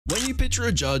When you picture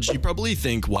a judge, you probably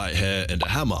think white hair and a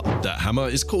hammer. That hammer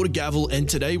is called a gavel, and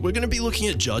today we're going to be looking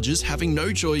at judges having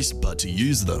no choice but to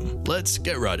use them. Let's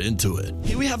get right into it.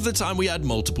 Here we have the time we had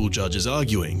multiple judges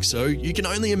arguing, so you can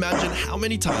only imagine how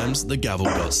many times the gavel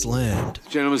got slammed.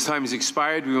 Gentleman's time has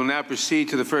expired. We will now proceed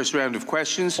to the first round of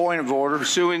questions. Point of order.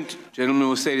 Pursuant, gentleman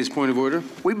will state his point of order.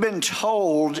 We've been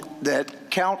told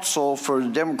that counsel for the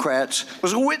Democrats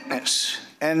was a witness,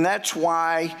 and that's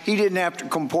why he didn't have to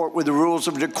comport with the rules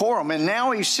of decorum. And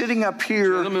now he's sitting up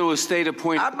here. Gentleman will state a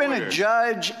point of order. I've been a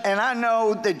judge, and I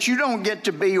know that you don't get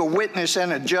to be a witness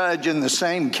and a judge in the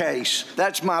same case.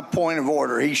 That's my point of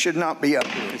order. He should not be up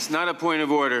here. It's not a point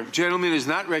of order. Gentleman is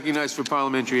not recognized for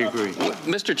parliamentary inquiry.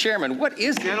 Mr. Chairman, what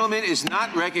is it? Gentleman is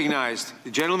not recognized. The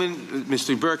gentleman,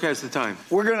 Mr. Burke, has the time.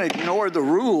 We're going to ignore the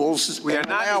rules and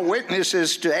allow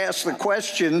witnesses to ask the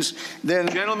questions. Then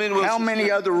how many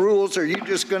other rules are you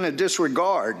just going to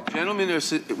disregard? Gentlemen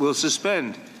will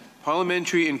suspend.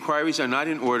 Parliamentary inquiries are not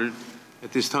in order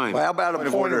at this time. Well, how about a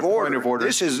point of order?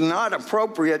 This is not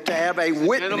appropriate to have a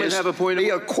witness be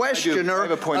a questioner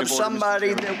of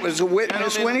somebody that was a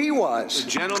witness when he was.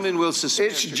 The gentleman will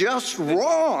suspend. It's just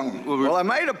wrong. Well, I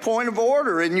made a point of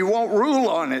order, and you won't rule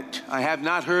on it. I have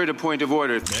not heard a point of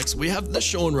order. Next, we have the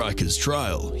Sean Rikers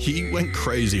trial. He went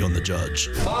crazy on the judge.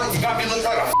 Oh, you got me looking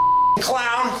like a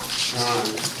clown.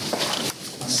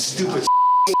 Stupid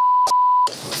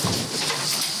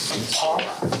punk.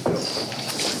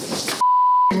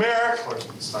 Merrick.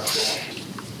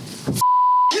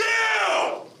 You!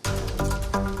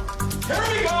 Here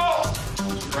we go!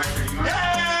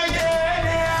 Yeah!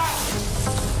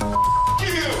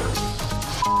 You!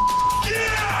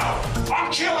 Yeah! I'm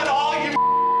killing all you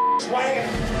Wayne.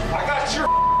 I got your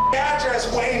address,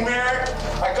 Wayne Merrick.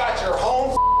 I got your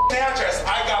home address.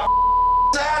 I got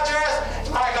address.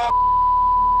 I got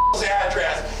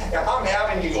address, and I'm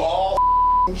having you all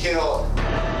killed.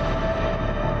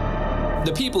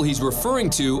 The people he's referring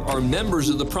to are members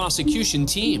of the prosecution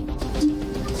team.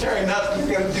 There ain't nothing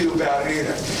you're gonna do about it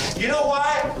either. You know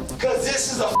why? Because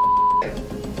this is a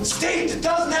state that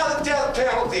doesn't have the death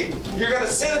penalty. You're gonna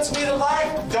sentence me to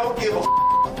life? Don't give a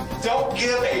Don't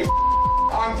give a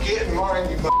I'm getting mine,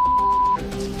 you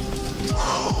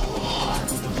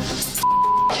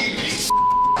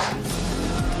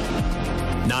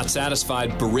Not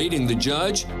satisfied berating the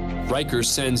judge, Rikers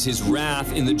sends his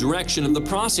wrath in the direction of the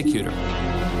prosecutor.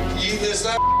 You this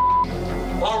that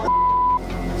punk.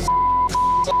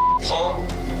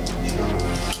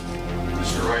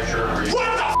 Mr. Riker,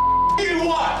 what the do you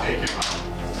want?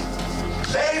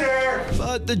 Later!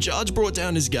 But the judge brought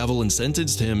down his gavel and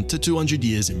sentenced him to 200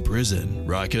 years in prison.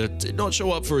 Riker did not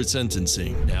show up for his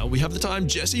sentencing. Now we have the time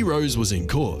Jesse Rose was in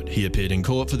court. He appeared in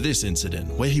court for this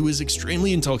incident, where he was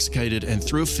extremely intoxicated and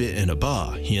threw a fit in a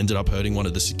bar. He ended up hurting one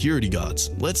of the security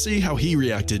guards. Let's see how he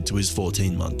reacted to his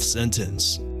 14-month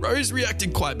sentence. Rose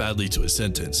reacted quite badly to his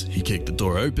sentence. He kicked the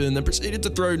door open and proceeded to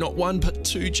throw not one but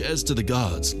two chairs to the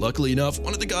guards. Luckily enough,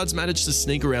 one of the guards managed to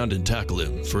sneak around and tackle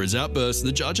him. For his outburst,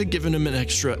 the judge had given him an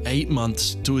extra 8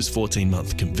 months to his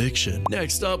 14-month conviction.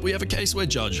 Next up, we have a case where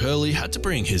Judge Hurley had to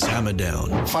bring his hammer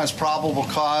down. Finds probable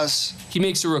cause. He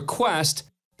makes a request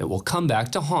that will come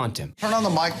back to haunt him. Turn on the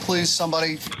mic, please,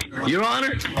 somebody. Your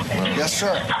Honor? Yes,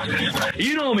 sir.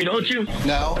 You know me, don't you?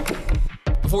 No.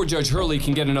 Before Judge Hurley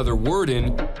can get another word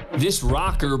in, this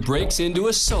rocker breaks into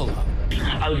a solo.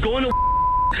 I was going to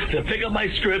pick up my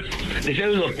script. They said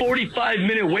it was a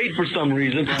 45-minute wait for some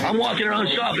reason. I'm walking around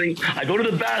shopping. I go to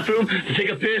the bathroom to take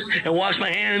a piss and wash my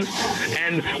hands,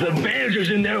 and the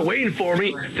manager's in there waiting for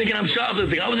me, thinking I'm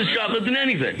shoplifting. I wasn't shoplifting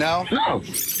anything. No? No.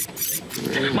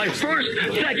 My first,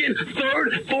 second,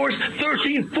 third, fourth,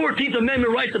 13th, 14th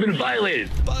Amendment rights have been violated.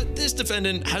 But this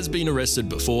defendant has been arrested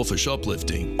before for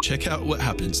shoplifting. Check out what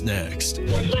happens next.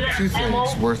 Two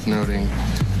things worth noting.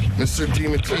 Mr.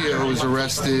 DiMatteo was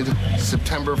arrested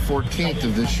September 14th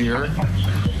of this year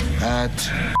at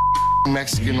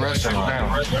Mexican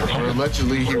restaurant, where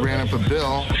allegedly he ran up a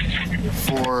bill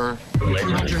for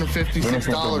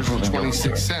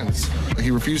 $256.26.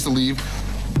 He refused to leave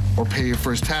or pay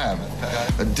for his tab.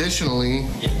 Additionally,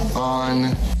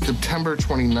 on September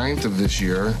 29th of this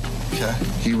year,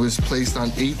 he was placed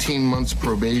on 18 months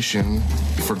probation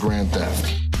for grand theft.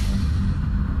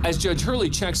 As Judge Hurley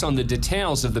checks on the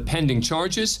details of the pending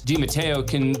charges, DiMatteo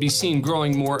can be seen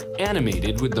growing more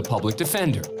animated with the public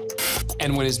defender.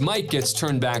 And when his mic gets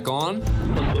turned back on,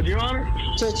 Your Honor,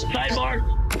 sidebar.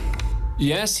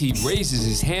 Yes, he raises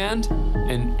his hand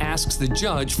and asks the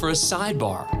judge for a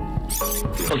sidebar.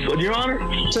 Your Honor,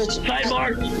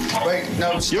 sidebar. Wait,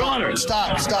 no, stop. Your Honor.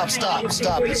 Stop.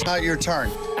 It's not your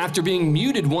turn. After being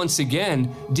muted once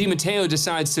again, DiMatteo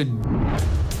decides to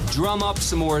drum up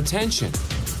some more attention.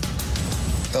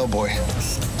 Oh, boy.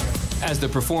 As the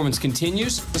performance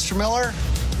continues, Mr. Miller?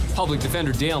 Public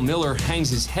Defender Dale Miller hangs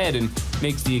his head and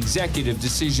makes the executive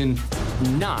decision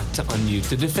not to unmute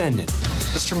the defendant.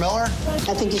 Mr. Miller?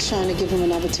 I think he's trying to give him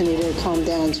an opportunity to calm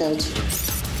down, Judge.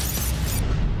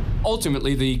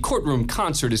 Ultimately, the courtroom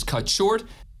concert is cut short,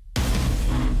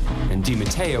 and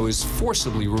DiMatteo is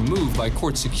forcibly removed by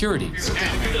court security. Sit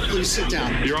down. Please sit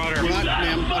down. Your Honor.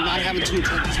 Ma'am, I'm not having two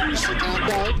attorneys. Please sit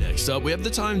down. Next up, we have the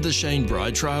time the Shane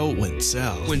Bride trial went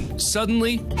south. When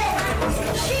suddenly,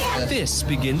 fists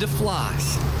begin to fly.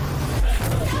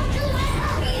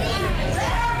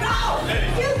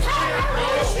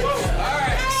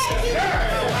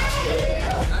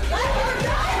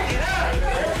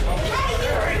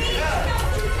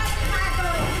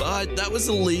 But that was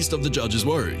the least of the judge's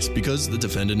worries, because the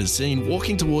defendant is seen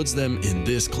walking towards them in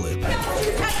this clip.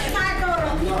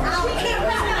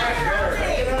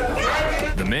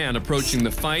 The man approaching the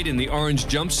fight in the orange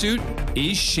jumpsuit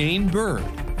is Shane Bird,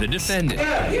 the defendant.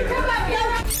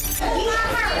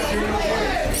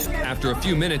 After a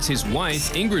few minutes, his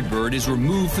wife, Ingrid Bird, is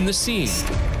removed from the scene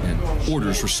and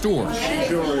orders restored.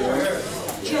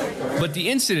 But the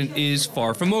incident is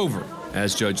far from over,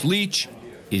 as Judge Leach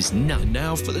is not. And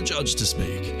now for the judge to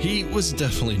speak. He was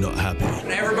definitely not happy.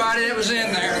 Everybody that was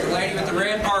in there, the lady with the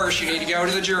red purse, you need to go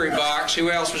to the jury box. Who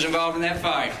else was involved in that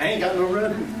fight? I ain't got no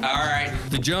red. All right.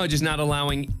 The judge is not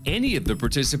allowing any of the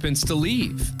participants to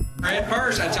leave. Red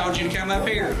purse, I told you to come up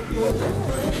here.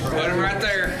 Put him right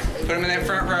there. Put him in that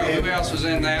front row. Who else was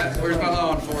in that? Where's my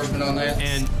law enforcement on that?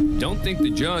 And don't think the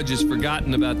judge has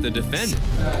forgotten about the defendant.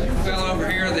 Fellow over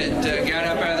here that got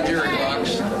up out of the jury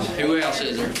box. Who else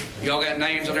is there? Y'all got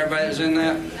names on everybody that was in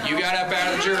that? You got up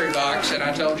out of the jury box, and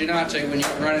I told you not to when you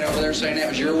were running over there saying that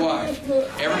was your wife.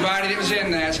 Everybody that was in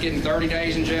that's getting 30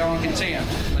 days in jail on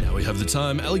contempt. Now we have the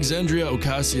time Alexandria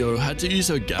Ocasio had to use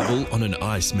her gavel on an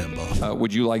ICE member.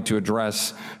 Would you like to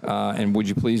address, and would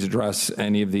you please address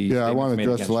any of the... Yeah, I want to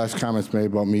address the last comments made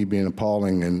about me being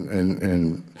appalling.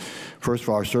 And first of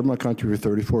all, I served my country for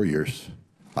 34 years.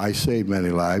 I saved many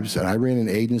lives, and I ran an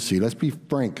agency. Let's be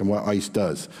frank in what ICE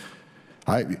does.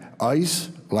 ICE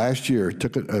last year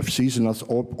took a season of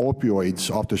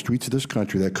opioids off the streets of this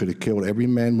country that could have killed every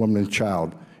man, woman, and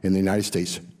child in the United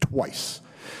States twice.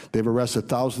 They've arrested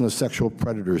thousands of sexual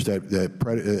predators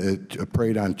that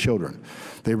preyed on children.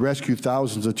 They rescued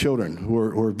thousands of children who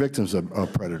were victims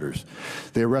of predators.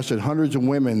 They arrested hundreds of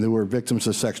women who were victims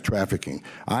of sex trafficking.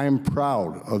 I am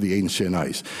proud of the agency and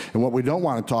ICE. And what we don't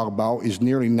want to talk about is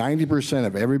nearly 90%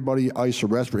 of everybody ICE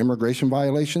arrests for immigration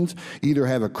violations either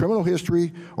have a criminal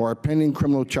history or are pending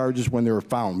criminal charges when they were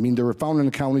found. I mean, they were found in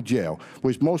a county jail,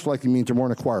 which most likely means they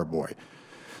weren't a choir boy.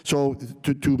 So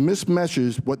to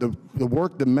mismessage what the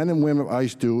work the men and women of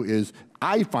ICE do is,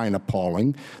 I find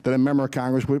appalling that a member of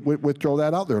Congress would throw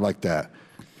that out there like that.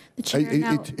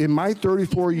 In my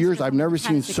 34 years, I've never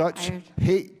seen such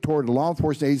hate toward a law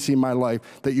enforcement agency in my life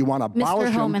that you want to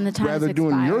abolish them rather than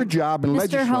doing your job and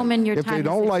legislate. If they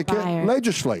don't like it,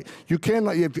 legislate. You can't.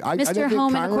 Mr.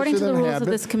 Homan, according to the rules of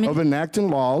this committee, of enacting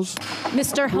laws.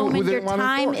 Mr. Homan, your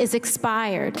time is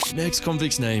expired. Next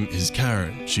convict's name is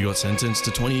Karen. She got sentenced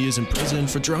to 20 years in prison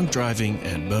for drunk driving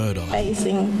and murder.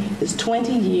 Facing is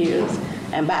 20 years,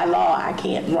 and by law, I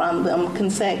can't run them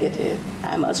consecutive.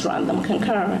 I must run them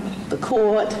concurrent. The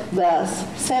court thus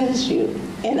sentenced you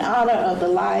in honor of the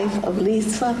life of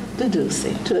Lisa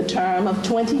DeDucey to a term of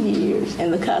 20 years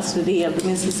in the custody of the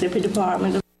Mississippi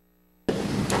Department of...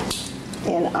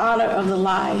 In honor of the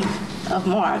life of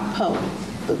Mark Pope,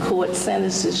 the court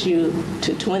sentences you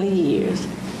to 20 years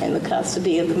in the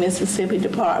custody of the Mississippi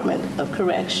Department of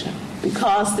Correction.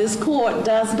 Because this court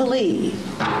does believe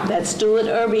that Stuart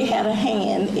Irby had a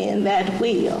hand in that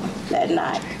wheel that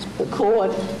night, the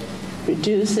court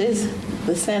reduces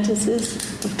the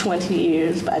sentences of 20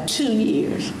 years by 2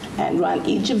 years and run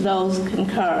each of those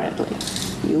concurrently.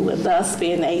 You will thus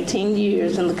spend 18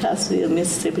 years in the custody of the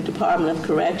Mississippi Department of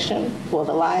Correction for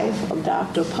the life of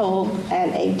Dr. Pope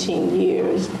and 18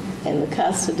 years in the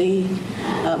custody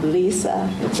of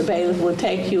Lisa. If the bailiff will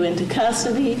take you into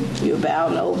custody, you're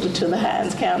bound over to the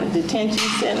Hines County Detention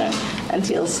Center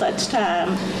until such time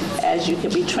as you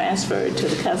can be transferred to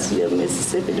the custody of the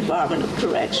Mississippi Department of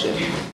Correction.